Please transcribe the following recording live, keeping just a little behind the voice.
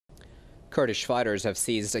Kurdish fighters have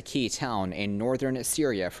seized a key town in northern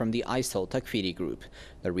Syria from the ISIL Takfiri group.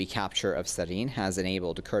 The recapture of Sarrin has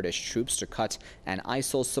enabled Kurdish troops to cut an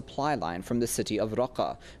ISIL supply line from the city of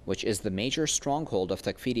Raqqah, which is the major stronghold of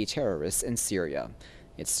Takfiri terrorists in Syria.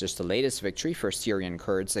 It's just the latest victory for Syrian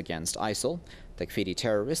Kurds against ISIL. Takfiri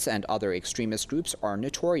terrorists and other extremist groups are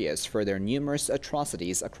notorious for their numerous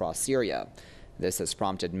atrocities across Syria. This has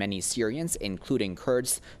prompted many Syrians, including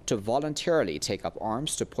Kurds, to voluntarily take up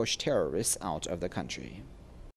arms to push terrorists out of the country.